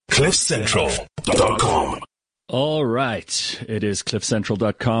CliffCentral.com. All right. It is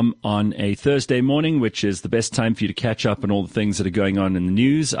CliffCentral.com on a Thursday morning, which is the best time for you to catch up on all the things that are going on in the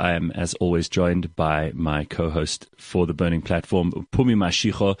news. I am, as always, joined by my co-host for the Burning Platform, Phumi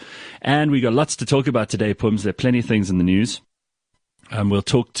Mashiko. And we got lots to talk about today, Pums. There are plenty of things in the news. We'll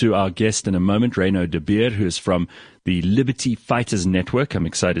talk to our guest in a moment, Reino de Beer, who is from the Liberty Fighters Network. I'm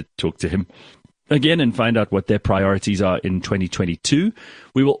excited to talk to him again and find out what their priorities are in 2022.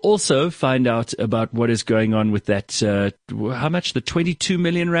 We will also find out about what is going on with that, how much, the 22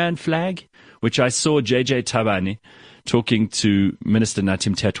 million Rand flag, which I saw JJ Tabane talking to Minister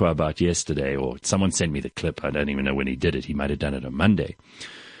Natim Tetwa about yesterday, or someone sent me the clip. I don't even know when he did it. He might have done it on Monday.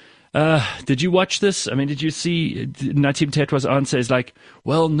 Did you watch this? I mean, did you see Natim Tetwa's answer is like,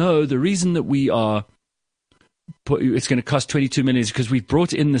 well, no, the reason that we are, it's going to cost 22 million is because we've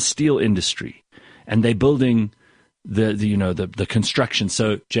brought in the steel industry and they're building the construction.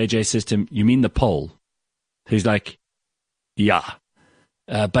 So JJ says to him, you mean the pole? He's like, yeah,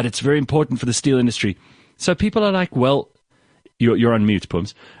 but it's very important for the steel industry. So people are like, well, you're on mute,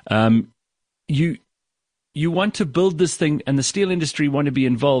 Pums. You want to build this thing and the steel industry want to be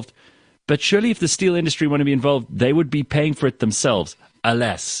involved, but surely if the steel industry want to be involved, they would be paying for it themselves.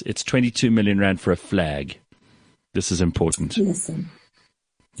 Alas, it's 22 million Rand for a flag. This is important. Listen.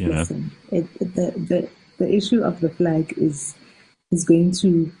 The issue of the flag is going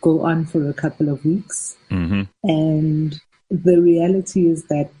to go on for a couple of weeks. Mm-hmm. And the reality is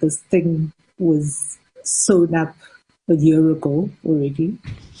that this thing was sewn up a year ago already.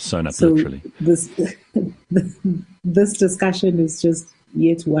 Sewn up, literally. This discussion is just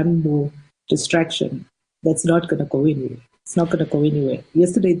yet one more distraction that's not going to go anywhere. It's not going to go anywhere.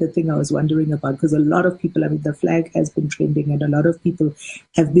 Yesterday, the thing I was wondering about, because a lot of people, I mean, the flag has been trending and a lot of people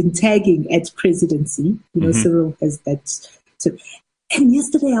have been tagging at presidency. You know, mm-hmm. Cyril has that. So, and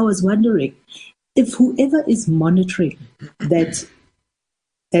yesterday I was wondering if whoever is monitoring that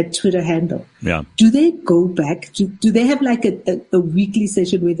Twitter handle, do they go back? Do they have like a weekly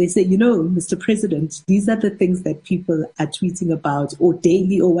session where they say, you know, Mr. President, these are the things that people are tweeting about, or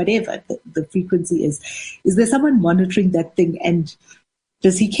daily, or whatever the frequency is. Is there someone monitoring that thing, and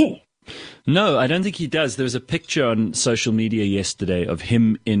does he care? No, I don't think he does. There was a picture on social media yesterday of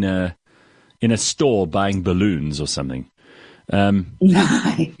him in a store buying balloons or something. In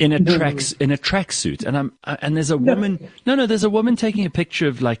a tracksuit, and there's a woman. No, there's a woman taking a picture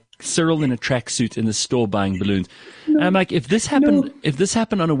of like Cyril in a tracksuit in the store buying balloons. And I'm like, if this happened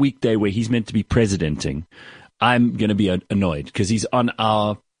on a weekday where he's meant to be presidenting, I'm going to be annoyed because he's on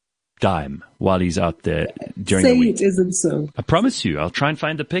our dime while he's out there during the week. Say it isn't so. I promise you, I'll try and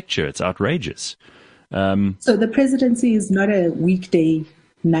find the picture. It's outrageous. So the presidency is not a weekday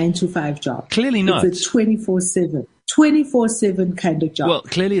 9 to 5 job. Clearly not. It's a 24/7 kind of job. Well,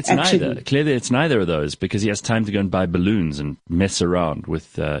 clearly it's neither. Clearly it's neither of those, because he has time to go and buy balloons and mess around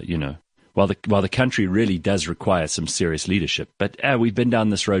with, while the country really does require some serious leadership. But we've been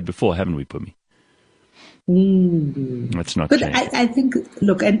down this road before, haven't we, Phumi? That's not. But I think,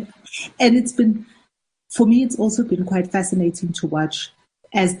 look, and it's been, for me, it's also been quite fascinating to watch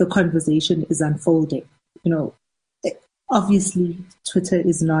as the conversation is unfolding. You know, obviously Twitter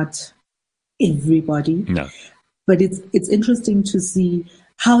is not everybody. No. But it's interesting to see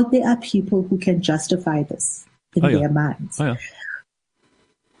how there are people who can justify this in their minds. Oh, yeah.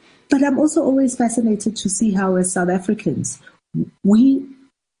 But I'm also always fascinated to see how, as South Africans, we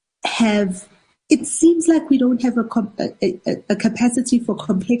have. It seems like we don't have a capacity for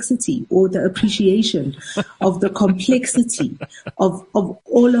complexity, or the appreciation of the complexity of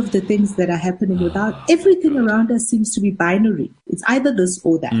all of the things that are happening. Without everything around us seems to be binary. It's either this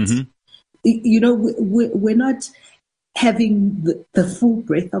or that. Mm-hmm. You know, we're not having the full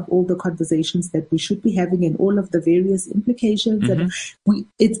breadth of all the conversations that we should be having, and all of the various implications. Mm-hmm. And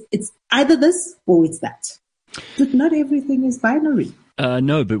it's either this or it's that. But not everything is binary.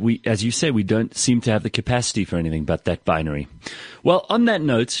 No, but as you say, we don't seem to have the capacity for anything but that binary. Well, on that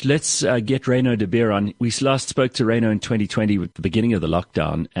note, let's get Reino de Beer on. We last spoke to Reino in 2020 with the beginning of the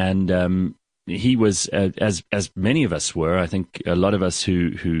lockdown, and he was, as many of us were, I think a lot of us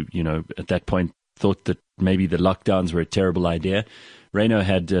who at that point thought that maybe the lockdowns were a terrible idea. Reino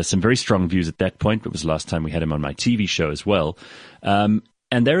had some very strong views at that point. It was the last time we had him on my TV show as well.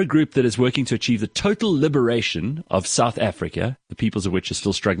 And they're a group that is working to achieve the total liberation of South Africa, the peoples of which are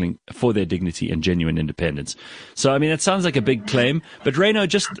still struggling for their dignity and genuine independence. So, I mean, it sounds like a big claim. But, Reino,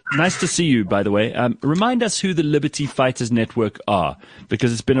 just nice to see you, by the way. Remind us who the Liberty Fighters Network are,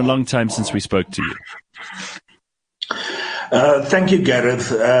 because it's been a long time since we spoke to you. Thank you, Gareth,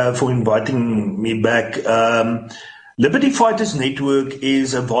 for inviting me back. Liberty Fighters Network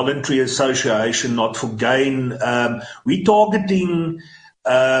is a voluntary association, not for gain. We're targeting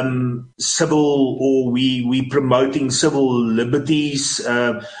civil, or we promoting civil liberties.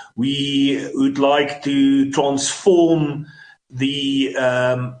 We would like to transform the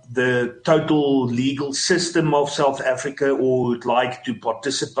total legal system of South Africa, or would like to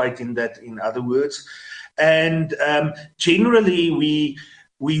participate in that, in other words. And generally, we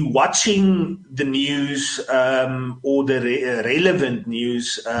watching the news or the relevant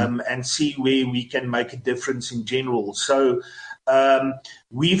news and see where we can make a difference in general. So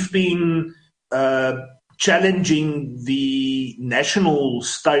we've been challenging the national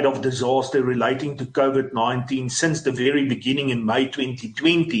state of disaster relating to COVID-19 since the very beginning in May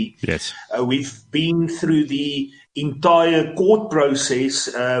 2020. Yes. We've been through the entire court process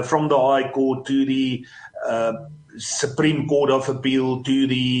from the High Court to the Supreme Court of Appeal to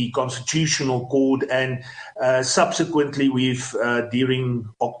the Constitutional Court, and subsequently we've, during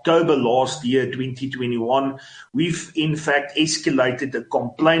October last year, 2021, we've in fact escalated a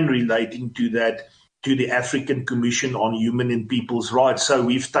complaint relating to that to the African Commission on Human and People's Rights. So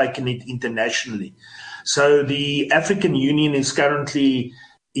we've taken it internationally. So the African Union is currently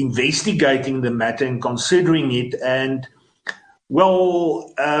investigating the matter and considering it, and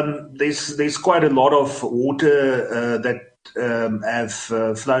well, there's quite a lot of water that have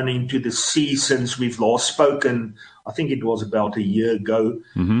flown into the sea since we've last spoken. I think it was about a year ago.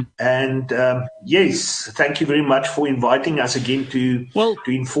 Mm-hmm. And yes, thank you very much for inviting us again to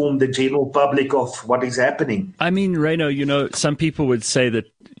inform the general public of what is happening. I mean, Reno, some people would say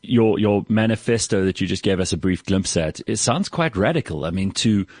that your manifesto that you just gave us a brief glimpse at, it sounds quite radical. I mean,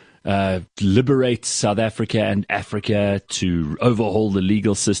 to liberate South Africa and Africa, to overhaul the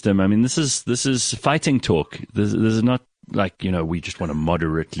legal system. I mean, this is fighting talk. This is not like, we just want to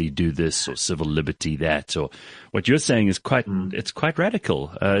moderately do this or civil liberty that, or what you're saying is it's quite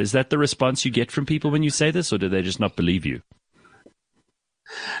radical. Is that the response you get from people when you say this, or do they just not believe you?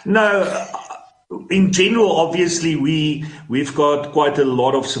 No, in general, obviously, we've got quite a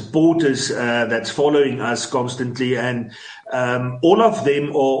lot of supporters that's following us constantly, and all of them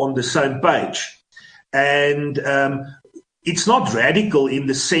are on the same page. And it's not radical in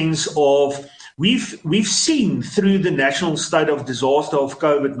the sense of we've seen through the national state of disaster of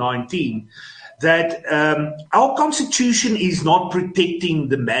COVID-19 that our constitution is not protecting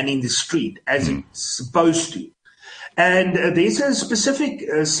the man in the street as it's supposed to. And there's a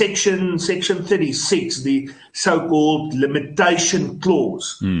specific section 36, the so-called limitation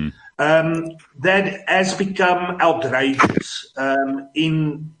clause, that has become outrageous.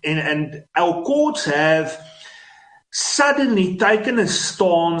 And our courts have suddenly taken a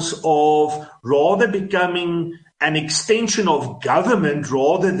stance of rather becoming an extension of government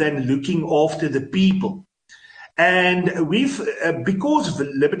rather than looking after the people. And we've, because of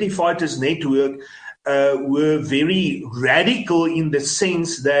the Liberty Fighters Network, were very radical in the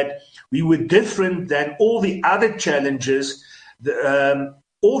sense that we were different than all the other challenges.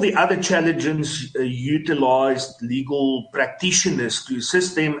 All the other challenges utilized legal practitioners to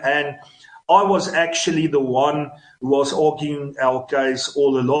assist them, and I was actually the one who was arguing our case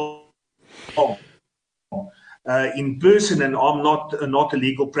all along in person, and I'm not a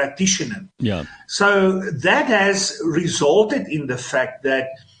legal practitioner. Yeah. So that has resulted in the fact that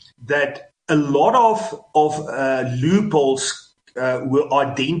a lot of loopholes were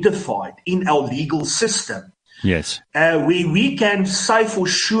identified in our legal system. Yes. We can say for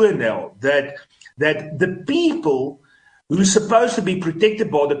sure now that the people who are supposed to be protected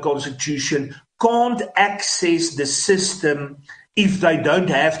by the Constitution can't access the system if they don't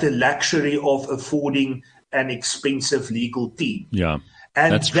have the luxury of affording an expensive legal team. Yeah.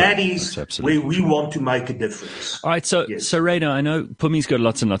 And that true. is where we want to make a difference. All right. So Reno, I know Pumi's got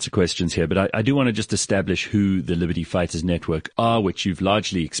lots and lots of questions here, but I do want to just establish who the Liberty Fighters Network are, which you've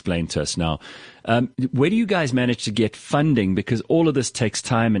largely explained to us now. Where do you guys manage to get funding? Because all of this takes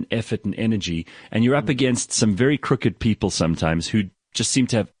time and effort and energy, and you're up against some very crooked people sometimes who just seem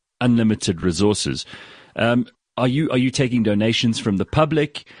to have unlimited resources. Are you taking donations from the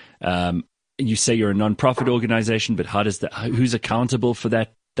public? You say you're a non-profit organization, but who's accountable for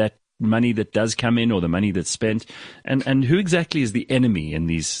that money that does come in, or the money that's spent? And who exactly is the enemy in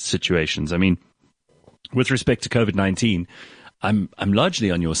these situations? I mean, with respect to COVID-19, I'm largely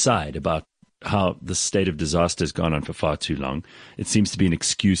on your side about how the state of disaster has gone on for far too long. It seems to be an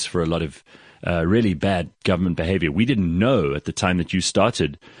excuse for a lot of really bad government behavior. We didn't know at the time that you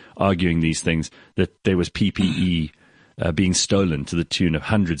started arguing these things that there was PPE being stolen to the tune of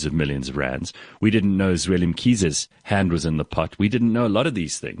hundreds of millions of rands. We didn't know Zweli Mkhize's hand was in the pot. We didn't know a lot of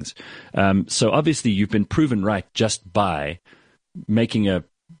these things. So obviously you've been proven right just by making a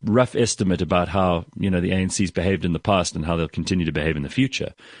rough estimate about how, the ANC's behaved in the past and how they'll continue to behave in the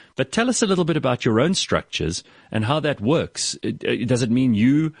future. But tell us a little bit about your own structures and how that works. Does it mean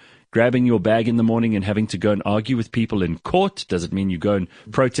you grabbing your bag in the morning and having to go and argue with people in court? Does it mean you go and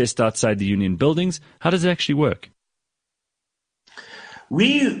protest outside the union buildings? How does it actually work?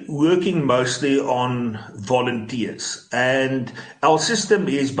 We're working mostly on volunteers, and our system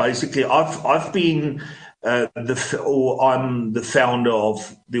is basically I've been I'm the founder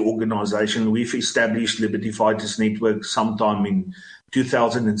of the organization. We've established Liberty Fighters Network sometime in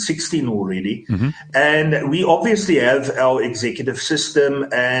 2016 already. Mm-hmm. And we obviously have our executive system,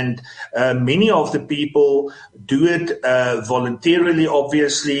 and many of the people do it voluntarily,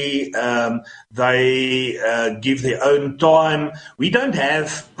 obviously. They give their own time. We don't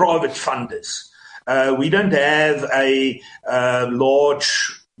have private funders. We don't have a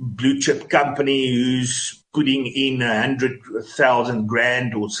large blue chip company who's putting in 100,000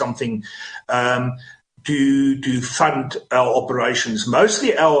 rand or something to fund our operations.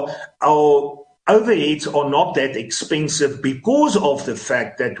 Mostly our overheads are not that expensive because of the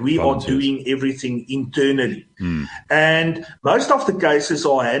fact that we are doing everything internally. And most of the cases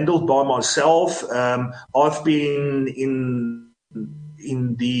are handled by myself. I've been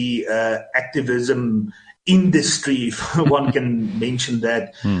in the activism industry, if one can mention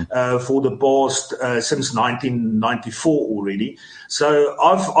that, for the past since 1994 already. So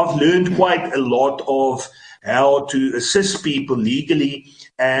I've learned quite a lot of how to assist people legally,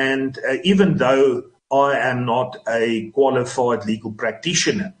 and even though I am not a qualified legal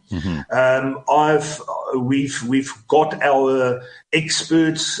practitioner, we've got our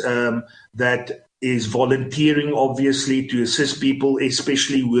experts that is volunteering, obviously, to assist people,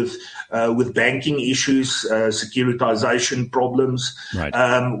 especially with banking issues, securitization problems. Right.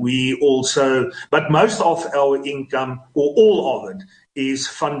 But most of our income, or all of it, is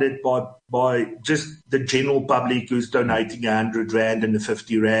funded by just the general public who's donating 100 rand and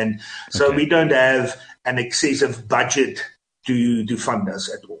 50 rand. So we don't have an excessive budget to fund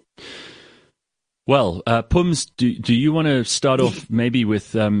us at all. Well, Pums, do you want to start off maybe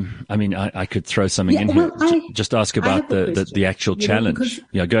with, I could throw something in here. Just ask about the actual challenge.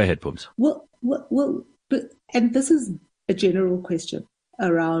 Go ahead, Pums. And this is a general question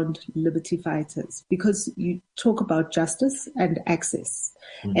around liberty fighters, because you talk about justice and access.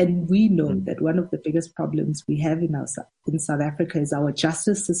 And we know that one of the biggest problems we have in South Africa is our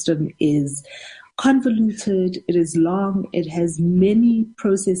justice system is convoluted, it is long, it has many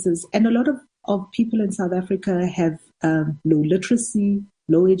processes, and a lot of people in South Africa have low literacy,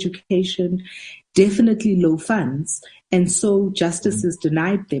 low education, definitely low funds. And so justice is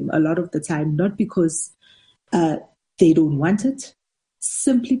denied them a lot of the time, not because they don't want it,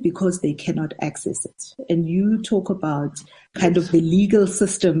 simply because they cannot access it. And you talk about kind of the legal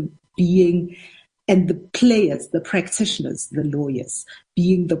system being, and the players, the practitioners, the lawyers,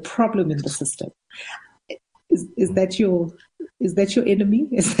 being the problem in the system. Is that your enemy?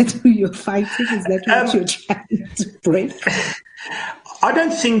 Is that who you're fighting? Is that what you're trying to break? I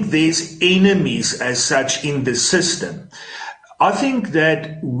don't think there's enemies as such in the system. I think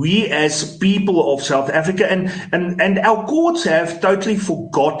that we as people of South Africa and our courts have totally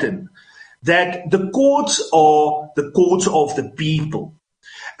forgotten that the courts are the courts of the people.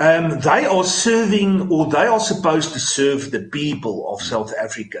 They are serving, or they are supposed to serve the people of South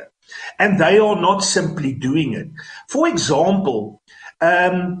Africa. And they are not simply doing it. For example,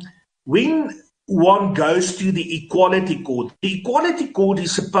 when one goes to the Equality Court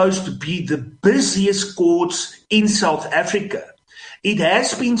is supposed to be the busiest courts in South Africa. It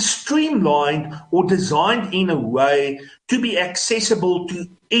has been streamlined or designed in a way to be accessible to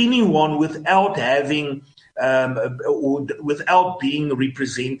anyone without having or without being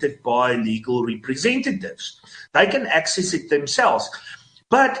represented by legal representatives. They can access it themselves.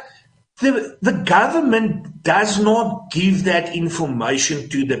 But the government does not give that information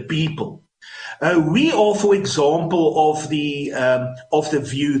to the people. We are, for example, of the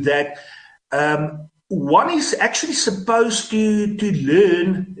view that one is actually supposed to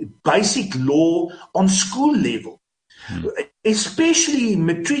learn basic law on school level, especially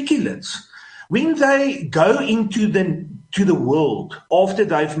matriculants. When they go into the world after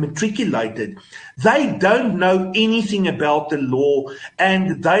they've matriculated, they don't know anything about the law,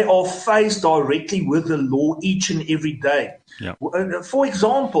 and they are faced directly with the law each and every day. Yeah. For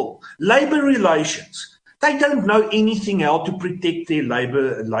example, labor relations. They don't know anything how to protect their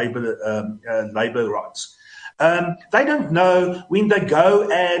labor rights. They don't know when they go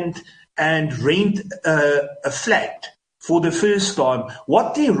and rent a flat for the first time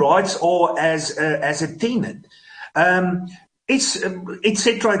what their rights are as a tenant. It's et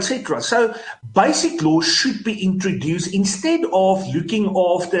cetera, et cetera. So basic laws should be introduced instead of looking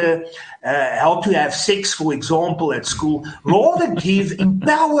after how to have sex, for example, at school. Rather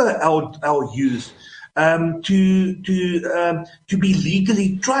empower our youth to be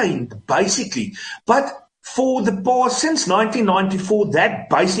legally trained, basically. But for the past, since 1994, that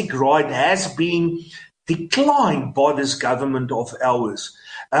basic right has been declined by this government of ours.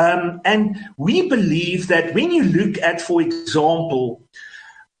 And we believe that when you look at, for example,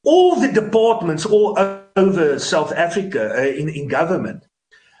 all the departments all over South Africa in government,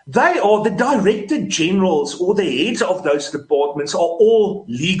 they are the director generals or the heads of those departments are all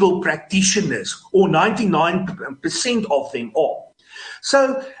legal practitioners, or 99% of them are.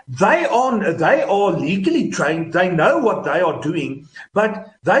 So they are legally trained. They know what they are doing,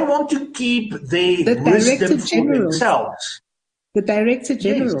 but they want to keep their wisdom for themselves. The director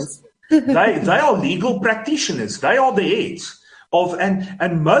generals. Yes. They are legal practitioners. They are the heads of,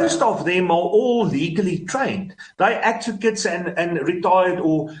 and most of them are all legally trained. They're advocates and retired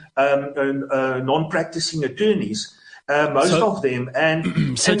or non-practicing attorneys. Most of them, and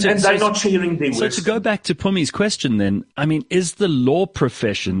they're not sharing their wisdom. So to go back to Pumi's question then, I mean, is the law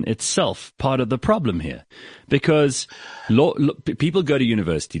profession itself part of the problem here? Because people go to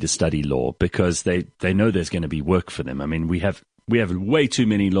university to study law because they know there's going to be work for them. I mean, we have way too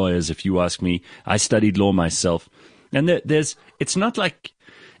many lawyers, if you ask me. I studied law myself. And it's not like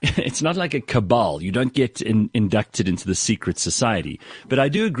a cabal. You don't get inducted into the secret society. But I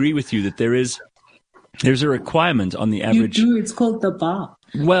do agree with you that there's a requirement on the average. You do. It's called the bar.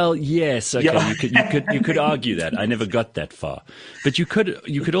 Well, yes. Okay. Yeah. You could argue that. I never got that far. But you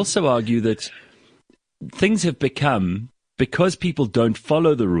could also argue that things have become, because people don't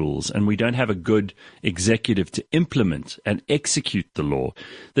follow the rules and we don't have a good executive to implement and execute the law,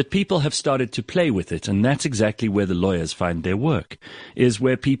 that people have started to play with it. And that's exactly where the lawyers find their work, is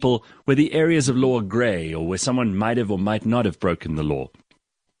where the areas of law are gray, or where someone might have or might not have broken the law.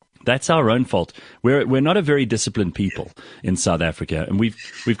 That's our own fault. We're not a very disciplined people in South Africa, and we've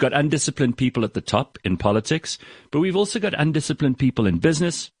got undisciplined people at the top in politics, but we've also got undisciplined people in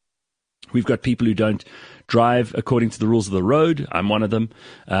business. We've got people who don't drive according to the rules of the road. I'm one of them.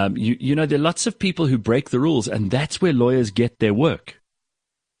 There are lots of people who break the rules, and that's where lawyers get their work.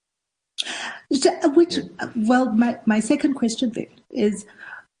 My second question then is,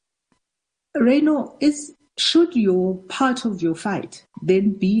 Reno, should your part of your fight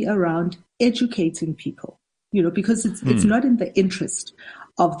then be around educating people? Because it's not in the interest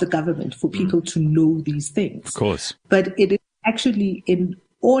of the government for people to know these things. Of course. But it is actually in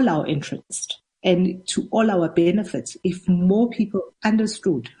all our interest and to all our benefit if more people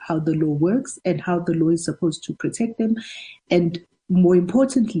understood how the law works and how the law is supposed to protect them, and more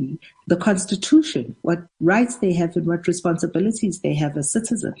importantly, the Constitution, what rights they have and what responsibilities they have as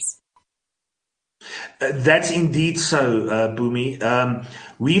citizens. That's indeed so, Bumi.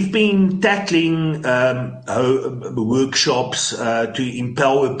 We've been tackling workshops to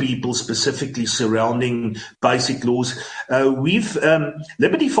empower people, specifically surrounding basic laws.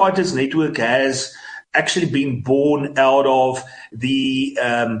 Liberty Fighters Network has actually been born out of the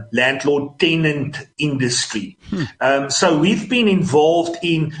landlord-tenant industry. So we've been involved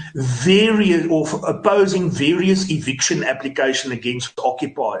in opposing various eviction applications against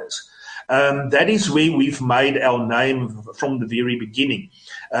occupiers. That is where we've made our name from the very beginning,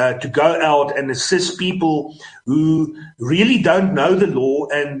 to go out and assist people who really don't know the law.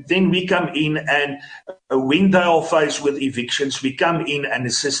 And then we come in and when they are faced with evictions, we come in and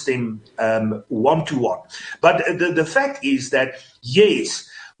assist them one-to-one. But the fact is that, yes,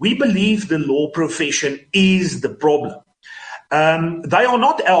 we believe the law profession is the problem. They are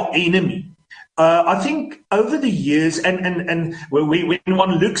not our enemy. I think over the years, and when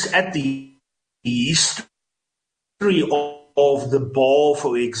one looks at the history of the bar,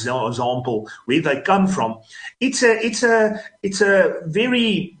 for example, where they come from, it's a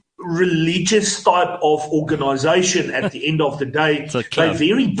very religious type of organization. At the end of the day, they're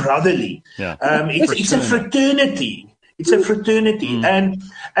very brotherly. Yeah. It's a fraternity. It's a fraternity, and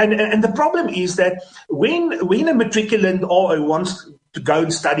the problem is that when a matriculant wants to go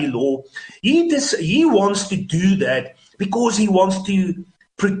and study law, he wants to do that because he wants to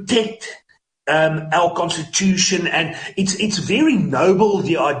protect our constitution, and it's very noble,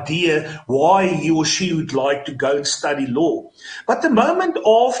 the idea why he or she would like to go and study law. But the moment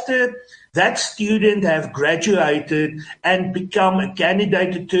after that student have graduated and become a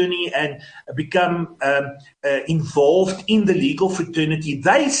candidate attorney and become involved in the legal fraternity,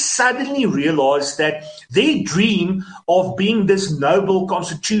 they suddenly realize that their dream of being this noble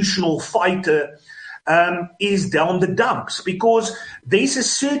constitutional fighter is down the dumps, because there's a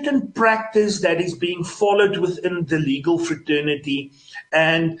certain practice that is being followed within the legal fraternity,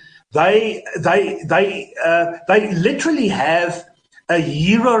 and they literally have a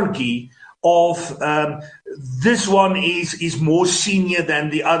hierarchy of this one is more senior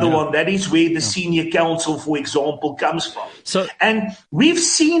than the other one. That is where the senior counsel, for example, comes from. And we've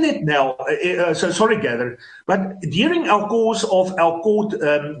seen it now. So sorry, Gather, but during our course of our court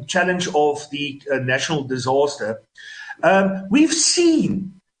challenge of the national disaster, we've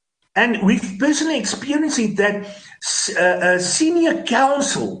seen and we've personally experienced it that senior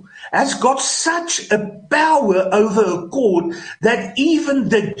counsel has got such a power over a court that even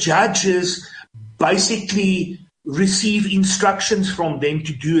the judges basically receive instructions from them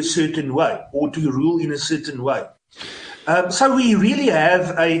to do a certain way or to rule in a certain way. So we really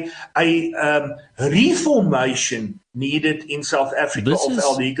have a reformation needed in South Africa of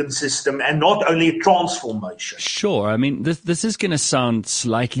our legal system, and not only a transformation. Sure. I mean, this is going to sound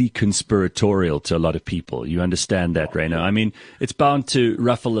slightly conspiratorial to a lot of people. You understand that, Reino. I mean, it's bound to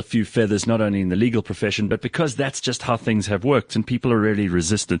ruffle a few feathers, not only in the legal profession, but because that's just how things have worked, and people are really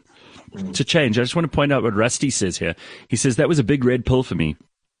resistant to change. I just want to point out what Rusty says here. He says, that was a big red pill for me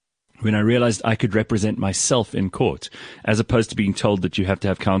when I realized I could represent myself in court, as opposed to being told that you have to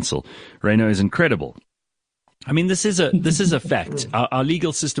have counsel. Reino is incredible. I mean, this is a fact. Our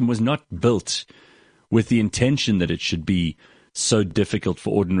legal system was not built with the intention that it should be so difficult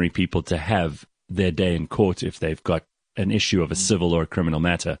for ordinary people to have their day in court if they've got an issue of a civil or a criminal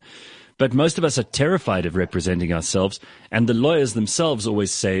matter. But most of us are terrified of representing ourselves, and the lawyers themselves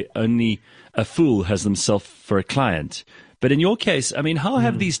always say only a fool has themselves for a client. But in your case, I mean, how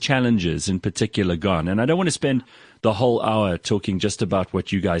have these challenges in particular gone? And I don't want to spend the whole hour talking just about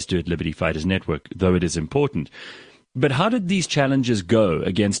what you guys do at Liberty Fighters Network, though it is important. But how did these challenges go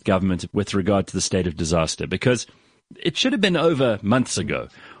against government with regard to the state of disaster? Because it should have been over months ago.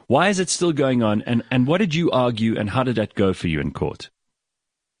 Why is it still going on? And what did you argue, and how did that go for you in court?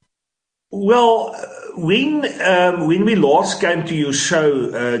 Well, when we last came to your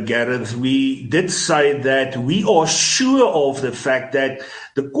show, Gareth, we did say that we are sure of the fact that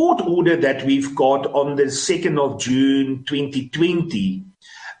the court order that we've got on the 2nd of June 2020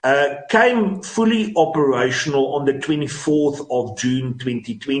 came fully operational on the 24th of June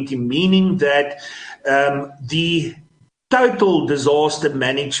 2020, meaning that the Total Disaster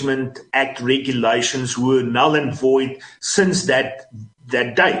Management Act regulations were null and void since that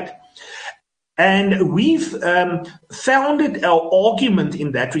date. And we've founded our argument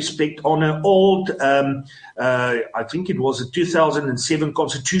in that respect on an old, I think it was a 2007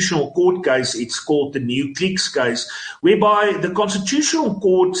 Constitutional Court case. It's called the New Clicks case, whereby the Constitutional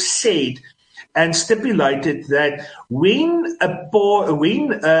Court said and stipulated that when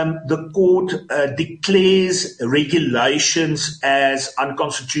the court declares regulations as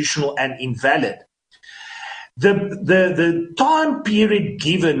unconstitutional and invalid, the time period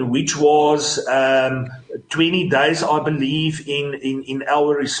given, which was 20 days, I believe, in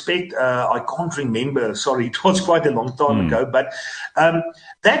our respect, I can't remember. Sorry, it was quite a long time ago. But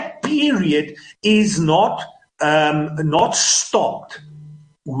that period is not stopped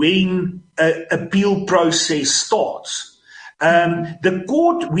when an appeal process starts. The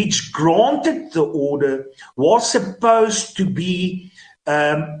court which granted the order was supposed to be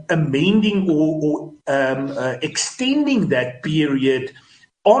amending or extending that period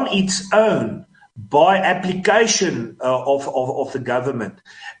on its own by application of the government,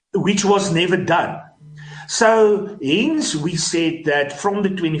 which was never done. So hence we said that from the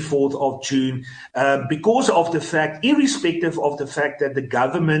 24th of June, because of the fact, irrespective of the fact that the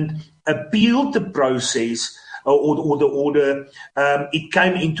government appealed the process or the order, it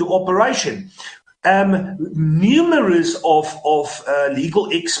came into operation. Numerous of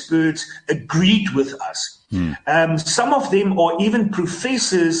legal experts agreed with us. Some of them are even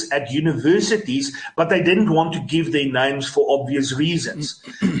professors at universities, but they didn't want to give their names for obvious reasons.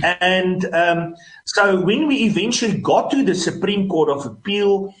 And so when we eventually got to the Supreme Court of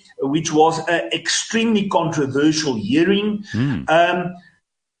Appeal, which was an extremely controversial hearing,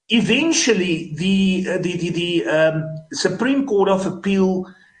 eventually the Supreme Court of Appeal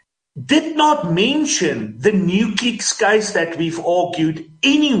did not mention the New Clicks case that we've argued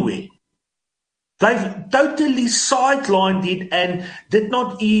anywhere. They've totally sidelined it and did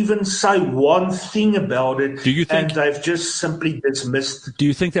not even say one thing about it. Do you think? And they've just simply dismissed. Do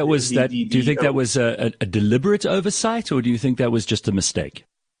you think that was Do you think that was a deliberate oversight, or do you think that was just a mistake?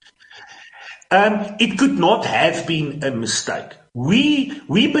 It could not have been a mistake. We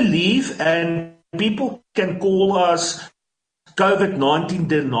believe, and people can call us COVID-19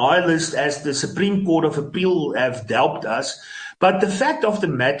 denialists, as the Supreme Court of Appeal have helped us. But the fact of the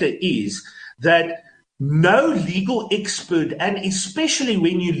matter is that no legal expert, and especially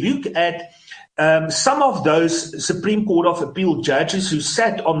when you look at some of those Supreme Court of Appeal judges who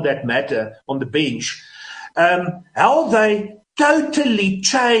sat on that matter on the bench, how they totally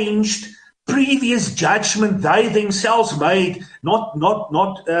changed previous judgment they themselves made not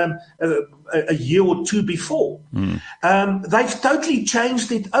a year or two before. They've totally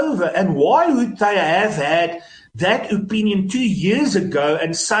changed it over. And why would they have had that opinion 2 years ago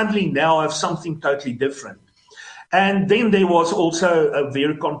and suddenly now have something totally different? And then there was also a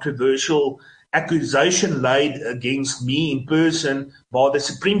very controversial accusation laid against me in person by the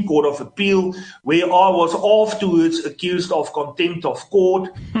Supreme Court of Appeal, where I was afterwards accused of contempt of court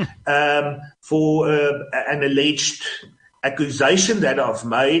for an alleged accusation that I've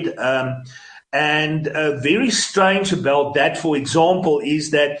made. And very strange about that, for example,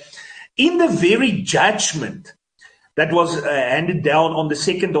 is that in the very judgment that was handed down on the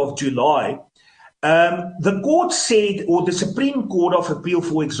 2nd of July, the court said, or the Supreme Court of Appeal,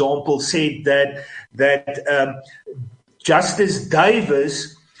 for example, said that Justice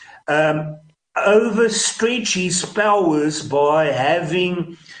Davis overstretched his powers by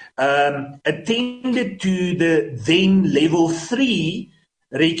having attended to the then level 3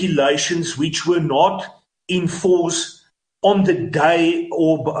 regulations, which were not in force on the day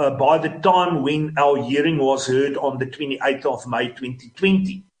or by the time when our hearing was heard on the 28th of May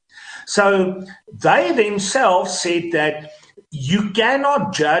 2020. So they themselves said that you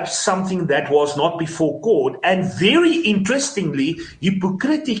cannot judge something that was not before court. And very interestingly,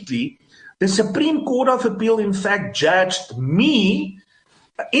 hypocritically, the Supreme Court of Appeal, in fact, judged me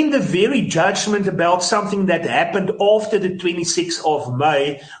in the very judgment about something that happened after the 26th of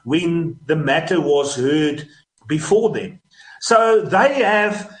May when the matter was heard before then. So they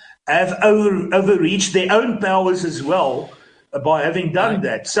have overreached their own powers as well by having done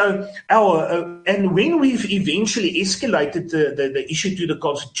that. So and when we've eventually escalated the issue to the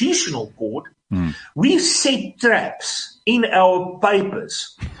Constitutional Court, we set traps in our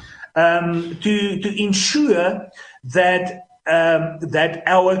papers to ensure that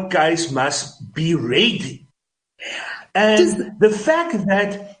our case must be ready. And the fact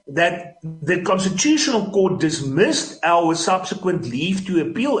that the Constitutional Court dismissed our subsequent leave to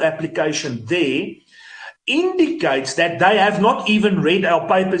appeal application there indicates that they have not even read our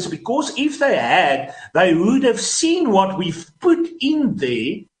papers, because if they had, they would have seen what we've put in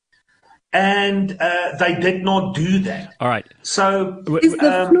there, and they did not do that. All right. So is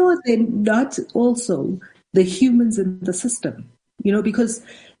the flaw then not also the humans in the system? You know, because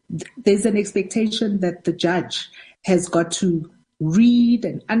there's an expectation that the judge has got to read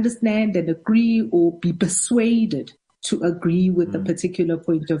and understand and agree or be persuaded to agree with a particular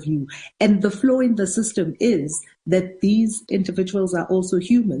point of view. And the flaw in the system is that these individuals are also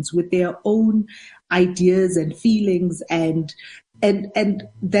humans with their own ideas and feelings, and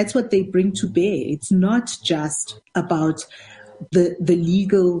that's what they bring to bear. It's not just about the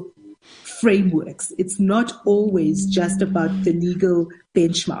legal frameworks. It's not always just about the legal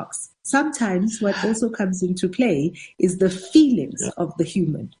benchmarks. Sometimes what also comes into play is the feelings of the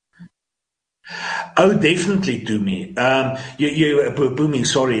human. Oh, definitely, Pumi. Pumi,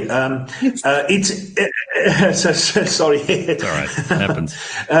 sorry. Sorry. It's all right. It happens.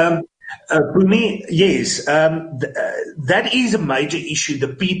 Pumi, yes, that is a major issue, the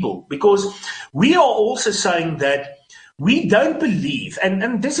people, because we are also saying that we don't believe,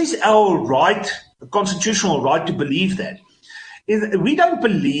 and this is our right, the constitutional right to believe that. We don't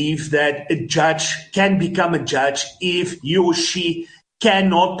believe that a judge can become a judge if he or she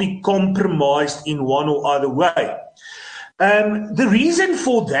cannot be compromised in one or other way. The reason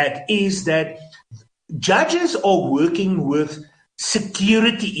for that is that judges are working with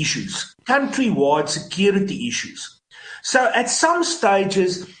security issues, countrywide security issues. So at some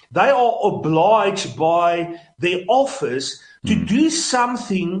stages, they are obliged by their office to do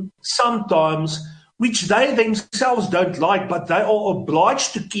something sometimes which they themselves don't like, but they are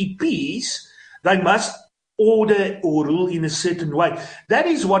obliged to keep peace. They must order or rule in a certain way. That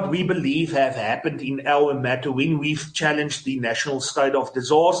is what we believe have happened in our matter when we've challenged the national state of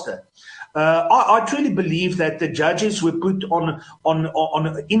disaster. I truly believe that the judges were put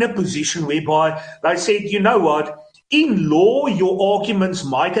in a position whereby they said, you know what, in law, your arguments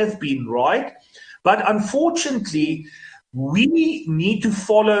might have been right, but unfortunately, we need to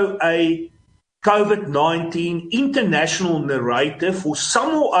follow a COVID-19 international narrative for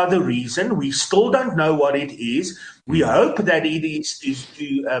some or other reason. We still don't know what it is. We hope that it is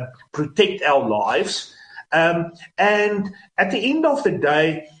to protect our lives. And at the end of the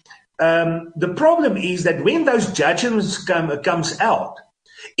day, the problem is that when those judgments comes out,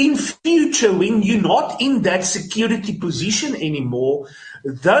 in future, when you're not in that security position anymore,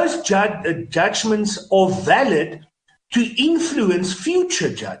 those judgments are valid to influence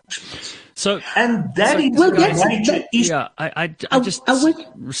future judgments. And that is a major issue. Yeah, I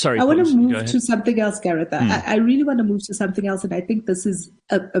sorry. I want to move to something else, Gareth. I really want to move to something else, and I think this is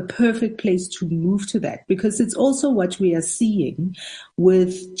a perfect place to move to that, because it's also what we are seeing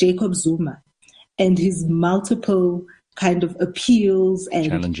with Jacob Zuma and his multiple kind of appeals and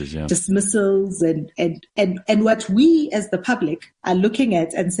challenges, dismissals and what we as the public are looking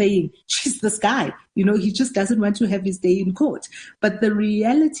at and saying, geez, this guy, he just doesn't want to have his day in court. But the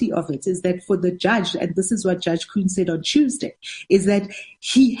reality of it is that for the judge, and this is what Judge Kuhn said on Tuesday, is that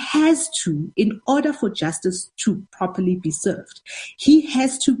he has to, in order for justice to properly be served, he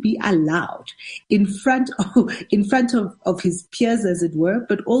has to be allowed in front of his peers, as it were,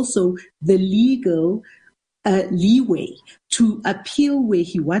 but also the legal leeway to appeal where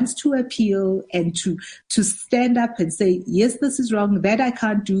he wants to appeal and to stand up and say, yes, this is wrong, that I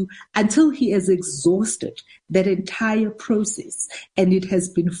can't do, until he has exhausted that entire process and it has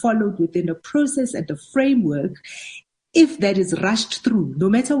been followed within a process and a framework. If that is rushed through, no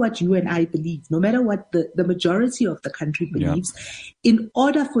matter what you and I believe, no matter what the majority of the country believes, in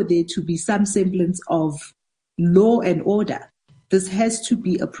order for there to be some semblance of law and order, this has to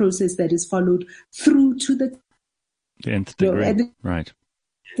be a process that is followed through to the nth degree. Right.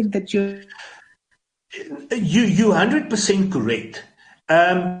 I think that you're 100% correct.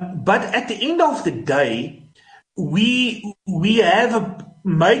 But at the end of the day, we have a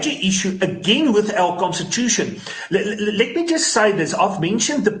major issue again with our constitution. Let me just say this. I've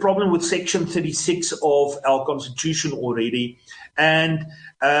mentioned the problem with Section 36 of our constitution already. And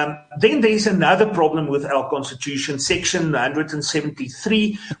then there's another problem with our constitution, Section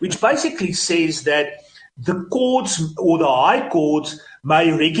 173, which basically says that the courts or the high courts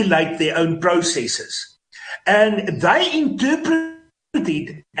may regulate their own processes. And they interpret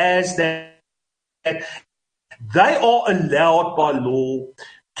it as that they are allowed by law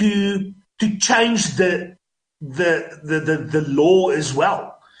to change the law as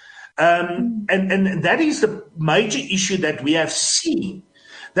well. And that is the major issue that we have seen,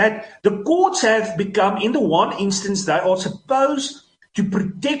 that the courts have become, in the one instance, they are supposed to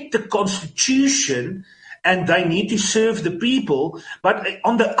protect the Constitution and they need to serve the people. But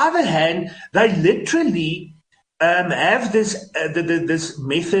on the other hand, they literally have this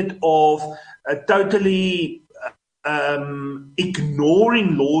method of totally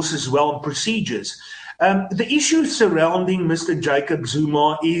ignoring laws as well and procedures. The issue surrounding Mr. Jacob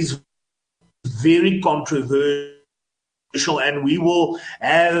Zuma is very controversial, and we will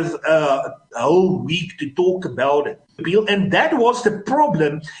have a whole week to talk about it. And that was the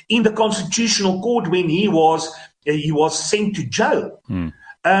problem in the Constitutional Court when he was sent to jail.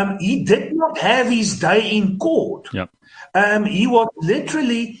 He did not have his day in court. Yep. He was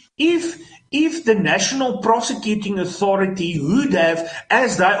literally, if the National Prosecuting Authority would have,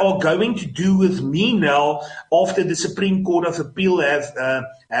 as they are going to do with me now, after the Supreme Court of Appeal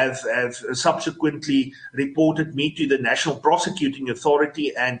have subsequently reported me to the National Prosecuting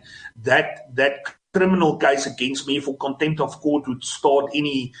Authority, and that criminal case against me for contempt of court would start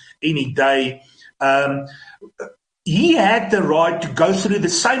any day. He had the right to go through the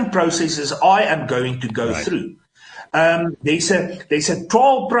same process as I am going to go through. There's a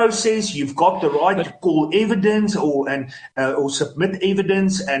trial process. You've got the right to call evidence or submit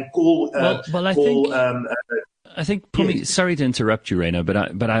evidence and call. I think, Pumi, sorry to interrupt you, Reino,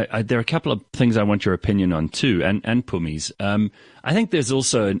 but there are a couple of things I want your opinion on too, and Pumi's. I think there's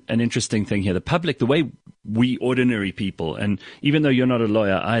also an interesting thing here. The public, the way we ordinary people, and even though you're not a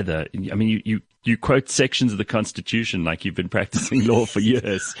lawyer either, I mean, you quote sections of the Constitution like you've been practicing law for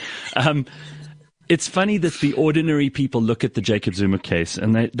years. It's funny that the ordinary people look at the Jacob Zuma case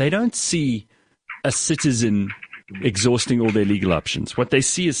and they don't see a citizen exhausting all their legal options. What they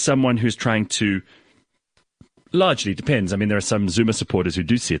see is someone who's trying to, largely depends. I mean, there are some Zuma supporters who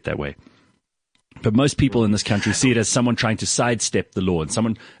do see it that way. But most people in this country see it as someone trying to sidestep the law and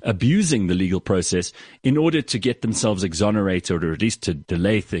someone abusing the legal process in order to get themselves exonerated or at least to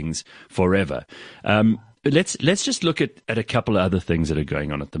delay things forever. Let's just look at a couple of other things that are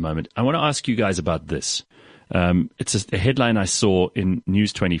going on at the moment. I want to ask you guys about this. It's a headline I saw in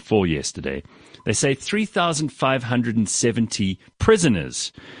News 24 yesterday. They say 3,570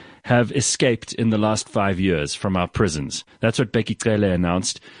 prisoners have escaped in the last 5 years from our prisons. That's what Becky Cele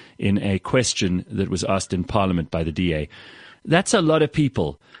announced in a question that was asked in Parliament by the DA. That's a lot of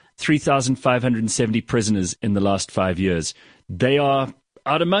people. 3,570 prisoners in the last 5 years. They are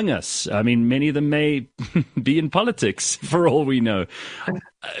out among us. I mean, many of them may be in politics for all we know.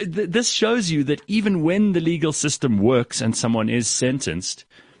 This shows you that even when the legal system works and someone is sentenced,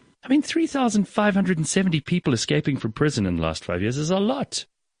 3,570 people escaping from prison in the last 5 years is a lot,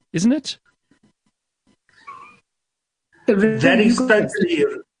 isn't it? That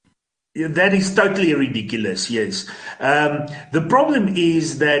is totally ridiculous. Yes. The problem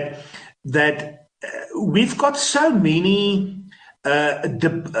is that we've got so many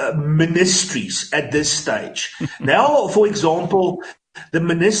ministries at this stage. Now, for example, the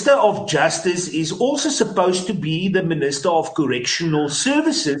Minister of Justice is also supposed to be the Minister of Correctional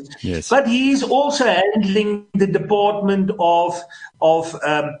Services, yes, but he is also handling the Department of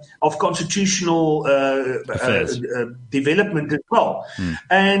Constitutional Development as well.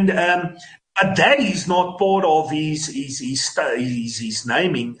 And but that is not part of his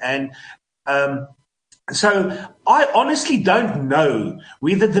naming. And so I honestly don't know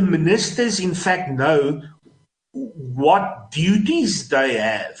whether the ministers in fact know what duties they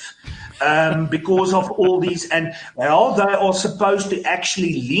have because of all these, and how they are supposed to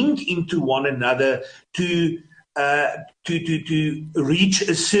actually link into one another to reach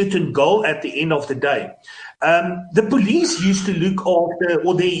a certain goal at the end of the day. The police used to look after,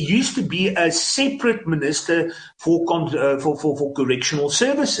 or there used to be a separate minister for correctional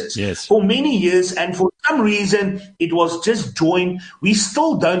services, yes, for many years, and for some reason it was just joined. We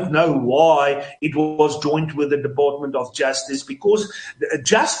still don't know why it was joined with the Department of Justice, because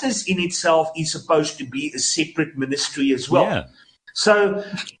justice in itself is supposed to be a separate ministry as well. Yeah. So.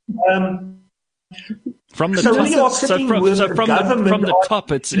 From the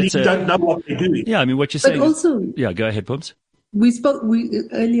top, it's don't know what they're doing. Yeah, I mean, what you're saying. But also, go ahead, Pumps.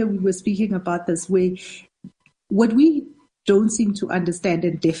 Earlier we were speaking about this, where what we don't seem to understand,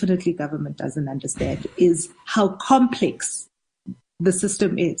 and definitely government doesn't understand, is how complex the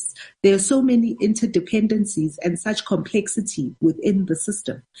system is. There are so many interdependencies and such complexity within the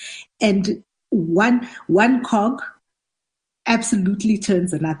system, and one cog absolutely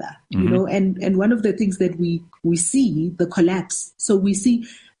turns another, you know, and one of the things that we see, the collapse. So we see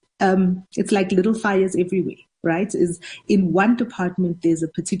it's like little fires everywhere, right? Is in one department there's a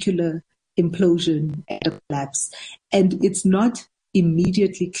particular implosion and a collapse, and it's not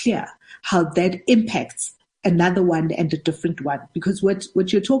immediately clear how that impacts another one and a different one. Because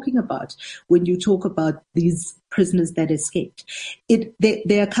what you're talking about when you talk about these prisoners that escaped, there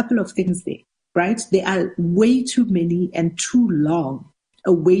are a couple of things there. Right? There are way too many and too long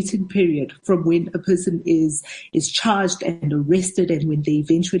a waiting period from when a person is charged and arrested and when they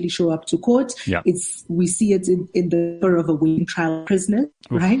eventually show up to court. Yeah. We see it in the number of awaiting trial prisoners,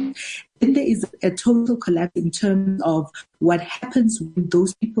 right? Then there is a total collapse in terms of what happens when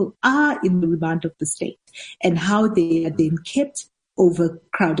those people are in the remand of the state and how they are then kept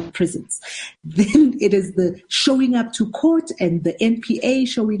overcrowded prisons. Then it is the showing up to court and the NPA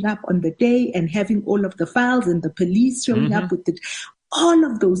showing up on the day and having all of the files and the police showing up with it. All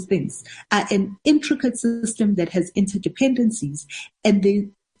of those things are an intricate system that has interdependencies,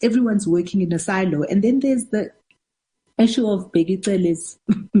 and everyone's working in a silo. And then there's the issue of Begitele's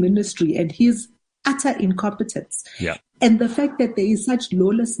ministry and his utter incompetence. Yeah. And the fact that there is such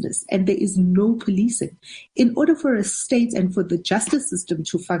lawlessness and there is no policing. In order for a state and for the justice system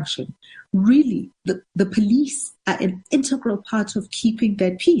to function, really, the police are an integral part of keeping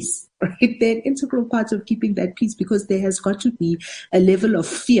that peace, right? They're an integral part of keeping that peace, because there has got to be a level of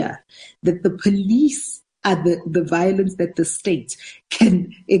fear that the police are the violence that the state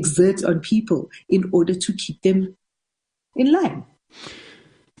can exert on people in order to keep them in line.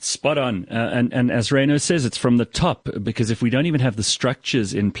 Spot on. And as Reno says, it's from the top, because if we don't even have the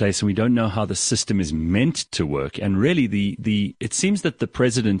structures in place and we don't know how the system is meant to work, and really it seems that the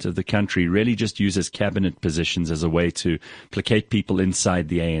president of the country really just uses cabinet positions as a way to placate people inside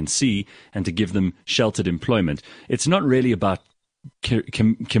the ANC and to give them sheltered employment. It's not really about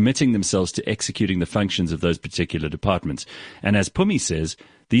committing themselves to executing the functions of those particular departments. And as Pumi says,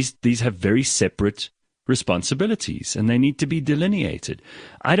 these have very separate responsibilities, and they need to be delineated.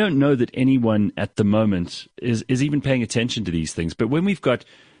 I don't know that anyone at the moment is even paying attention to these things, but when we've got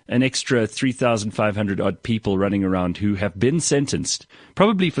an extra 3,500 odd people running around who have been sentenced,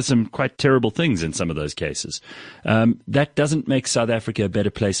 probably for some quite terrible things in some of those cases, that doesn't make South Africa a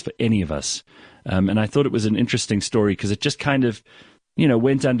better place for any of us. And I thought it was an interesting story because it just kind of,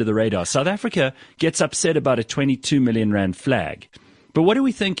 went under the radar. South Africa gets upset about a 22 million rand flag. But what do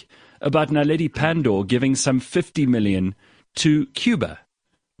we think about Naledi Pandor giving some 50 million to Cuba?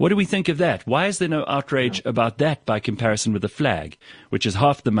 What do we think of that? Why is there no outrage about that by comparison with the flag, which is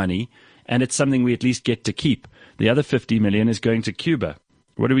half the money, and it's something we at least get to keep? The other 50 million is going to Cuba.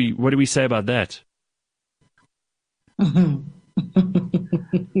 What do we say about that?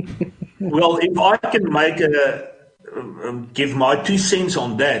 Well, if I can give my 2 cents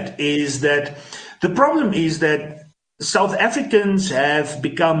on that, is that the problem is that South Africans have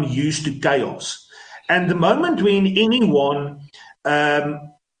become used to chaos. And the moment when anyone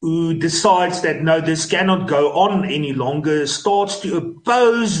who decides that, no, this cannot go on any longer, starts to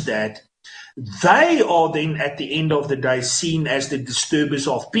oppose that, they are then at the end of the day seen as the disturbers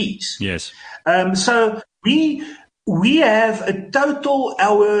of peace. Yes. So we have a total,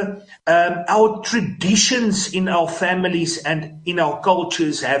 our traditions in our families and in our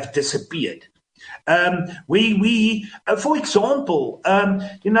cultures have disappeared. We for example,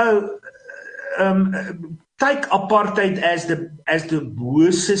 take apartheid as the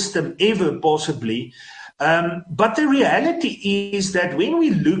worst system ever, possibly. But the reality is that when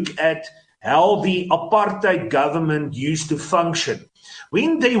we look at how the apartheid government used to function,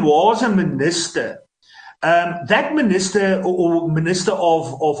 when there was a minister, that minister or minister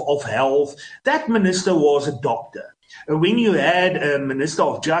of health, that minister was a doctor. When you had a minister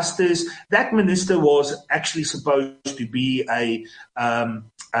of justice, that minister was actually supposed to be a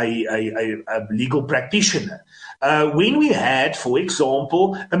legal practitioner. When we had, for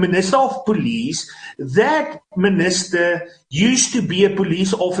example, a minister of police, that minister used to be a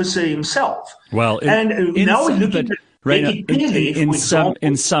police officer himself. Well, now we're looking at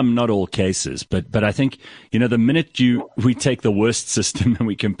in some, not all cases, but I think, the minute we take the worst system and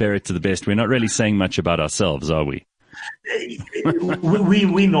we compare it to the best, we're not really saying much about ourselves, are we?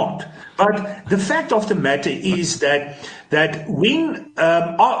 We're not. But the fact of the matter is that when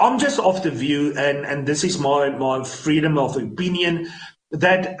I'm just of the view, and this is my freedom of opinion,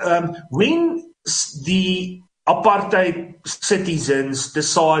 that when the apartheid citizens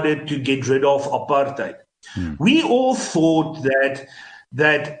decided to get rid of apartheid, we all thought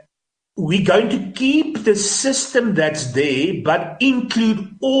that we're going to keep the system that's there, but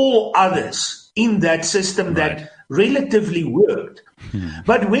include all others in that system that relatively worked.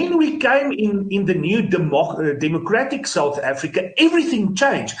 But when we came in the new democratic South Africa, everything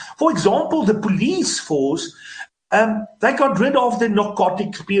changed. For example, the police force, they got rid of the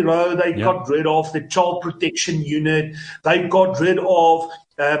narcotics bureau, they got rid of the child protection unit, they got rid of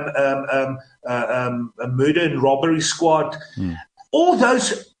a murder and robbery squad. All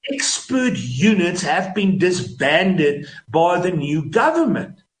those expert units have been disbanded by the new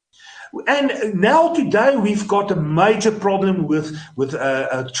government. And now today we've got a major problem with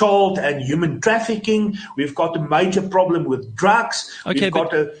child and human trafficking. We've got a major problem with drugs. Okay, we've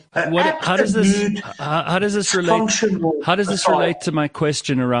got how does this relate to my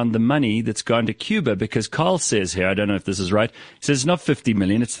question around the money that's gone to Cuba? Because Carl says here, I don't know if this is right, he says it's not 50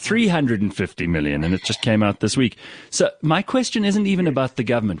 million, it's 350 million, and it just came out this week. So my question isn't even about the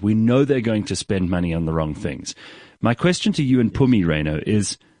government. We know they're going to spend money on the wrong things. My question to you and Pumi, Reno,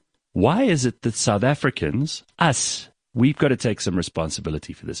 is why is it that South Africans, we've got to take some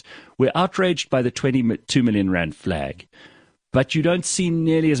responsibility for this? We're outraged by the 22 million rand flag, but you don't see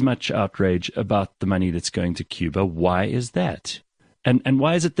nearly as much outrage about the money that's going to Cuba. Why is that? And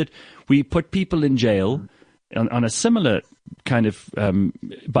why is it that we put people in jail on a similar kind of,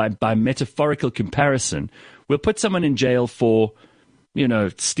 by metaphorical comparison, we'll put someone in jail for,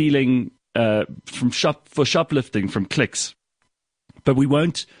 stealing for shoplifting from Clicks, but we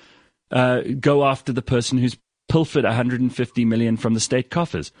won't go after the person who's pilfered 150 million from the state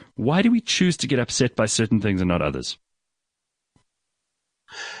coffers. Why do we choose to get upset by certain things and not others?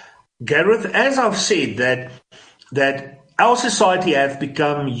 Gareth, as I've said, that our society have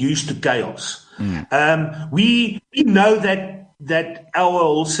become used to chaos. We know that our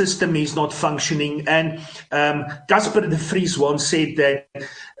whole system is not functioning, and Casper de Vries once said that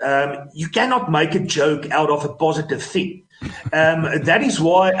you cannot make a joke out of a positive thing. That is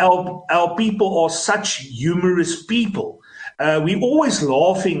why our people are such humorous people. we're always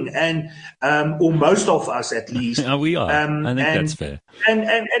laughing, and or most of us at least. We are. I think that's fair.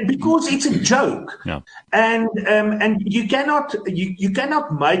 And because it's a joke, and you cannot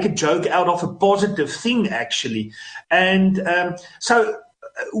make a joke out of a positive thing actually, and so.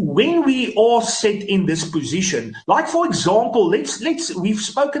 When we are set in this position, like for example, we've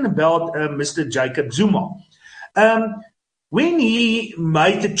spoken about Mr. Jacob Zuma. When he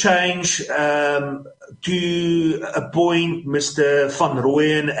made the change to appoint Mr. Van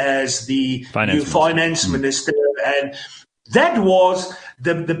Rooyen as the new finance minister, and that was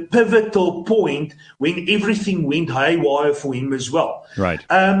the pivotal point when everything went haywire for him as well. Right.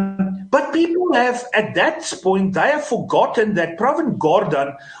 But people have, at that point, they have forgotten that Pravin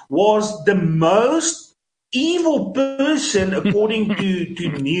Gordhan was the most evil person, according to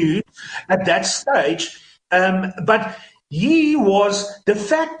news, at that stage. But he was, the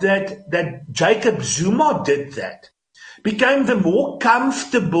fact that Jacob Zuma did that became the more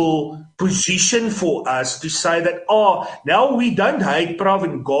comfortable position for us to say that, now we don't hate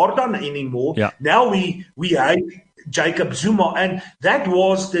Pravin Gordhan anymore. Yeah. Now we hate Jacob Zuma. And that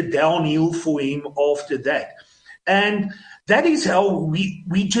was the downhill for him after that. And that is how we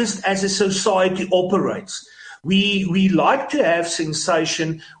just as a society operates. We like to have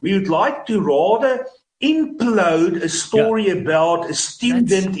sensation. We would like to rather implode a story about a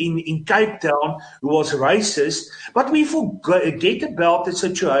student in Cape Town who was racist, but we forget about the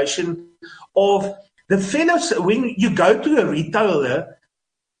situation of the fellows. When you go to a retailer,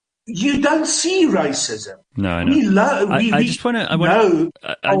 you don't see racism. No, I know. I just want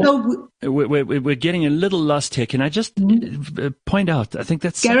to. We're getting a little lost here. Can I just point out? I think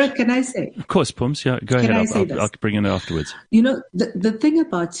that's Gareth. Can I say? Of course, Pums. Yeah, go ahead. I'll bring it afterwards. You know, the thing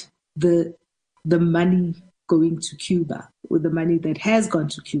about the money going to Cuba, or the money that has gone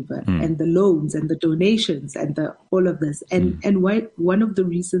to Cuba, and the loans and the donations and all of this, and why one of the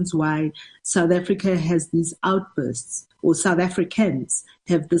reasons why South Africa has these outbursts, or South Africans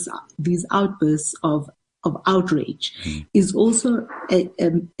have these outbursts of outrage, is also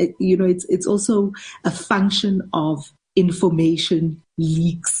it's also a function of information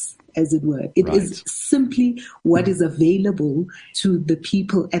leaks, as it were. It is simply what is available to the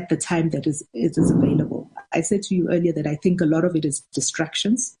people at the time that it is available. I said to you earlier that I think a lot of it is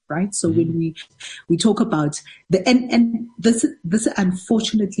distractions, right? So when we talk about and this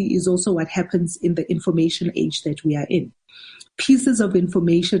unfortunately is also what happens in the information age that we are in. Pieces of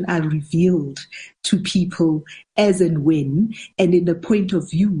information are revealed to people as and when, and in a point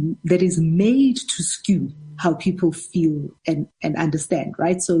of view that is made to skew how people feel and understand,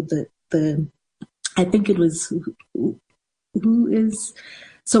 right? So I think it was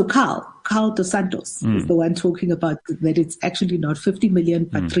Carl dos Santos is the one talking about that it's actually not 50 million,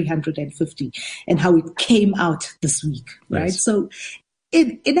 but 350, and how it came out this week, right? Yes. So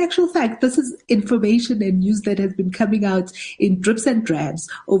in actual fact, this is information and news that has been coming out in drips and drabs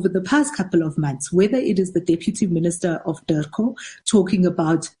over the past couple of months, whether it is the Deputy Minister of DIRCO talking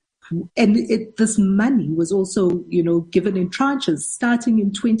about. And this money was also, given in tranches starting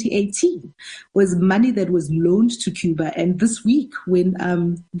in 2018, was money that was loaned to Cuba. And this week, when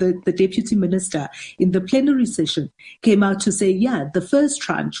the deputy minister in the plenary session came out to say, the first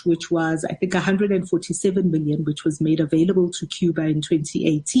tranche, which was, I think, 147 million, which was made available to Cuba in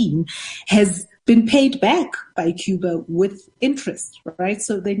 2018, has been paid back by Cuba with interest, right?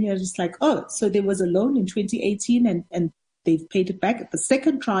 So then you're just like, so there was a loan in 2018 and they've paid it back. The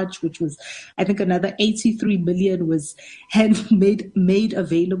second tranche, which was, I think, another 83 million, was made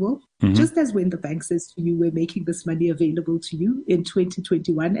available, just as when the bank says to you, we're making this money available to you in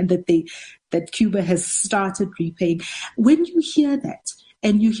 2021, and that Cuba has started repaying. When you hear that,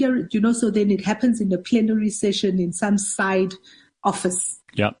 and you hear it, so then it happens in a plenary session in some side office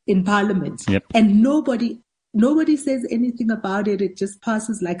in Parliament, and nobody says anything about it. It just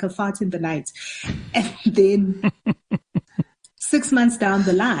passes like a fart in the night. And then 6 months down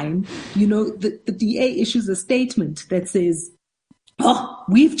the line, the DA issues a statement that says,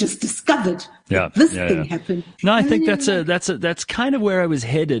 we've just discovered that this thing happened. No, I think that's kind of where I was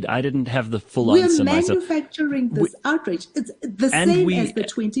headed. I didn't have the full answer myself. We're manufacturing this outrage. It's the same as the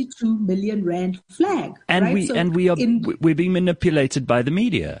 22 million rand flag. And right? we're being manipulated by the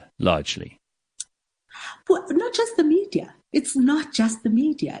media, largely. Well, not just the media. It's not just the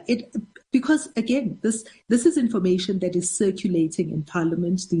media. Because again, this is information that is circulating in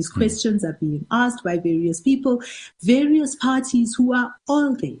Parliament. These questions are being asked by various people, various parties who are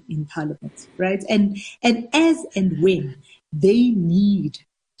all there in Parliament, right? And as and when they need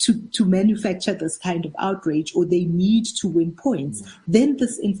to manufacture this kind of outrage, or they need to win points, then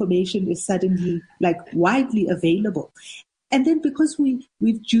this information is suddenly widely available. And then because we've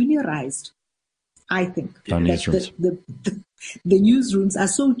juniorized, I think, that the newsrooms are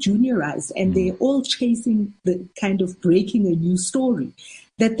so juniorized and they're all chasing the kind of breaking a news story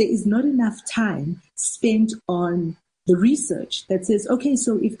that there is not enough time spent on the research that says, okay,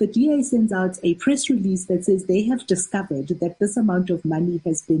 so if the DA sends out a press release that says they have discovered that this amount of money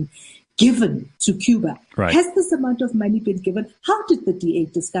has been given to Cuba, has this amount of money been given? How did the DA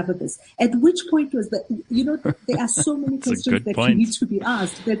discover this? At which point was that, there are so many questions that need to be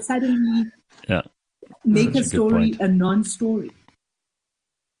asked that suddenly make a story a non-story.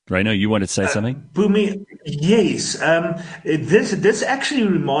 Raino, you wanted to say something? Pumi, yes. This actually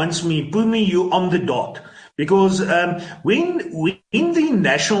reminds me, Pumi, you're on the dot. Because when the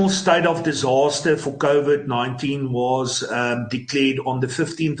national state of disaster for COVID-19 was declared on the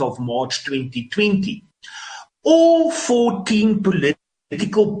 15th of March 2020, all 14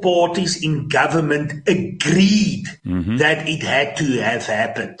 political parties in government agreed that it had to have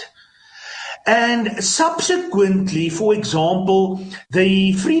happened. And subsequently, for example,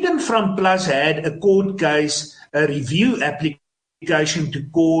 the Freedom Front Plus had a court case, a review application to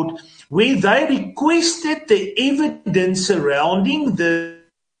court, where they requested the evidence surrounding the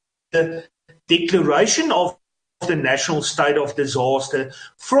declaration of the national state of disaster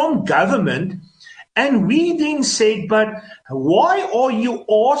from government. And we then said, but why are you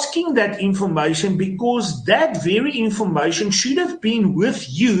asking that information? Because that very information should have been with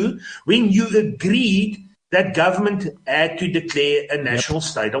you when you agreed that government had to declare a national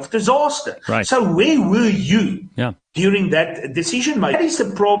state of disaster. Right. So where were you during that decision making? That is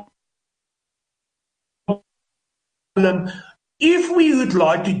the problem. If we would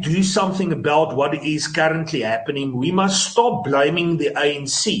like to do something about what is currently happening, we must stop blaming the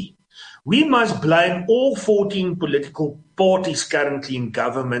ANC. We must blame all 14 political parties currently in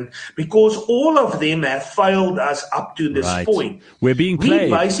government because all of them have failed us up to this point. We're being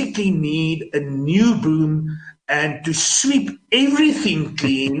played. We basically need a new broom and to sweep everything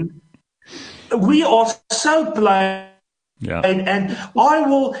clean. We are so played. And I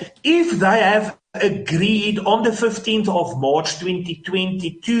will, if they have agreed on the 15th of March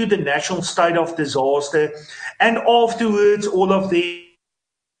 2020 to the national state of disaster, and afterwards all of them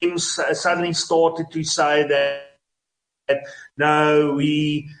suddenly started to say that no,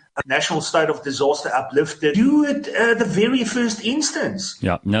 we national state of disaster uplifted. Do it the very first instance.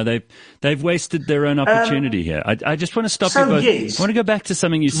 Yeah, no, they've wasted their own opportunity here. I just want to stop you both. Yes, I want to go back to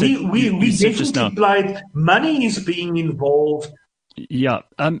something you said. We said just now. Played, money is being involved. Yeah,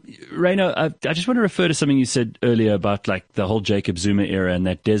 Raino, I just want to refer to something you said earlier about like the whole Jacob Zuma era and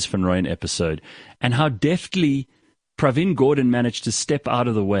that Des Van Rooyen episode, and how deftly Pravin Gordhan managed to step out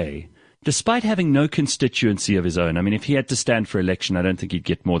of the way, despite having no constituency of his own. I mean, if he had to stand for election, I don't think he'd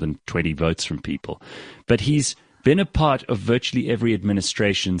get more than 20 votes from people. But he's been a part of virtually every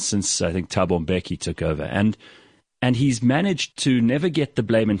administration since, I think, Thabo Mbeki took over. And he's managed to never get the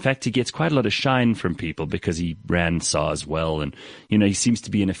blame. In fact, he gets quite a lot of shine from people because he ran SARS well. And, he seems to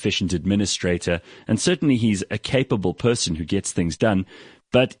be an efficient administrator. And certainly he's a capable person who gets things done.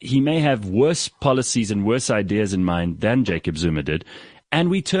 But he may have worse policies and worse ideas in mind than Jacob Zuma did. And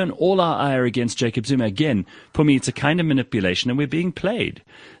we turn all our ire against Jacob Zuma. Again, for me, it's a kind of manipulation and we're being played.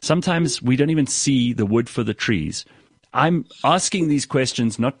 Sometimes we don't even see the wood for the trees. I'm asking these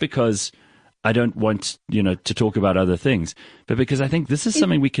questions not because I don't want, to talk about other things, but because I think this is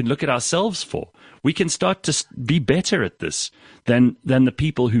something we can look at ourselves for. We can start to be better at this than the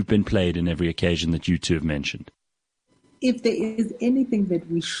people who've been played in every occasion that you two have mentioned. If there is anything that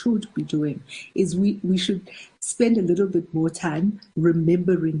we should be doing, is we should spend a little bit more time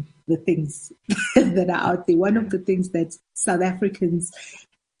remembering the things that are out there. One of the things that South Africans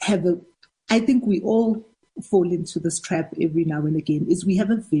have, I think we all fall into this trap every now and again, is we have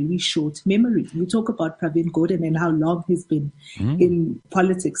a very short memory. We talk about Pravin Gordhan and how long he's been in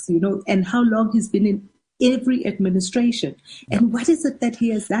politics, and how long he's been in every administration. And what is it that he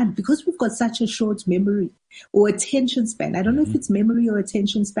has done? Because we've got such a short memory or attention span. I don't know if it's memory or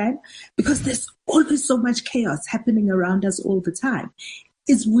attention span, because there's always so much chaos happening around us all the time.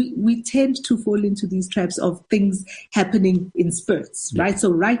 Is we tend to fall into these traps of things happening in spurts, right? So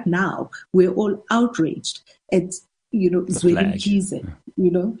right now we're all outraged at, Zweli Mkhize,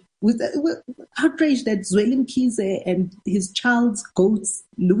 we're outraged at Zweli Mkhize and his child's goat's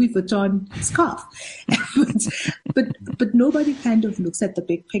Louis Vuitton scarf. but nobody kind of looks at the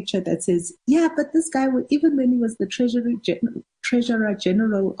big picture that says, yeah, but this guy, even when he was the treasurer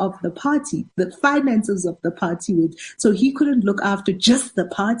general of the party, the finances of the party, so he couldn't look after just the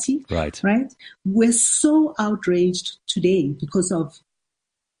party. Right? We're so outraged today because of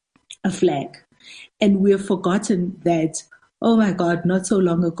a flag. And we've forgotten that Oh my God, not so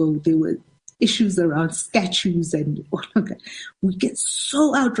long ago, there were issues around statues and oh my God. We get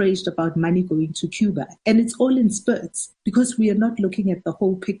so outraged about money going to Cuba, and it's all in spurts because we are not looking at the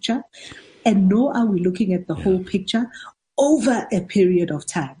whole picture, and nor are we looking at the whole picture over a period of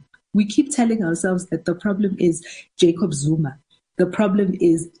time. We keep telling ourselves that the problem is Jacob Zuma. The problem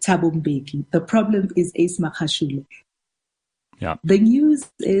is Thabo Mbeki. The problem is Ace Makhashule. Yeah. The news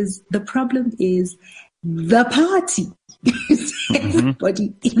is the problem is the party.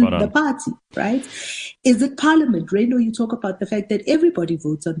 Everybody in the party, right? Is it Parliament? Reno, you talk about the fact that everybody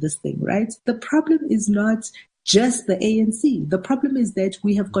votes on this thing, right? The problem is not just the ANC. The problem is that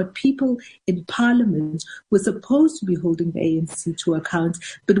we have got people in Parliament who are supposed to be holding the ANC to account,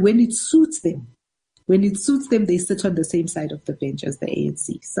 but when it suits them, they sit on the same side of the bench as the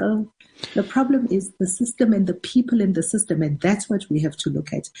ANC. So the problem is the system and the people in the system, and that's what we have to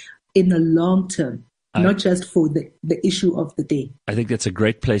look at in the long term. Not just for the issue of the day. I think that's a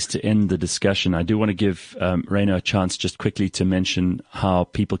great place to end the discussion. I do want to give Reino a chance just quickly to mention how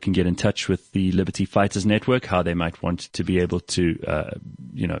people can get in touch with the Liberty Fighters Network, how they might want to be able to,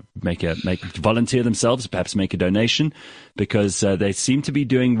 volunteer themselves, perhaps make a donation, because they seem to be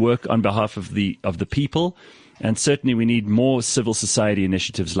doing work on behalf of the people. And certainly we need more civil society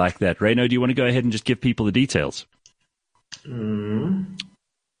initiatives like that. Reino, do you want to go ahead and just give people the details?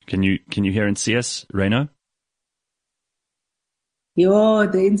 Can you hear and see us, Reino?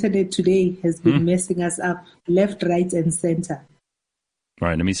 The internet today has been messing us up left, right, and center. All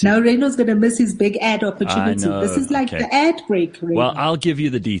right, let me see. Now Reino's going to miss his big ad opportunity. This is like the ad break, Reino. Well, I'll give you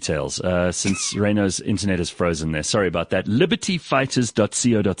the details since Reino's internet is frozen there. Sorry about that.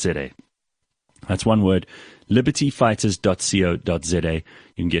 libertyfighters.co.za. That's one word. libertyfighters.co.za. You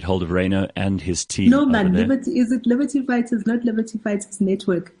can get hold of Reino and his team. No, man. Is it Liberty Fighters, not Liberty Fighters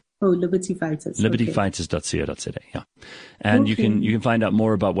Network? Oh, Liberty Fighters. Libertyfighters.co.za. Yeah. And you can find out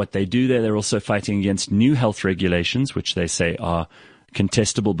more about what they do there. They're also fighting against new health regulations, which they say are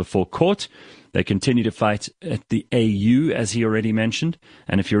contestable before court. They continue to fight at the AU, as he already mentioned.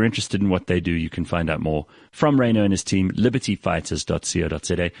 And if you're interested in what they do, you can find out more from Reino and his team,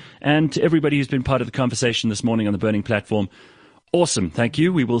 libertyfighters.co.za. And to everybody who's been part of the conversation this morning on the Burning Platform, awesome. Thank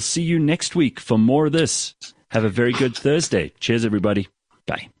you. We will see you next week for more of this. Have a very good Thursday. Cheers, everybody.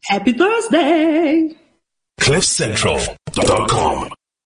 Bye. Happy Thursday. CliffCentral.com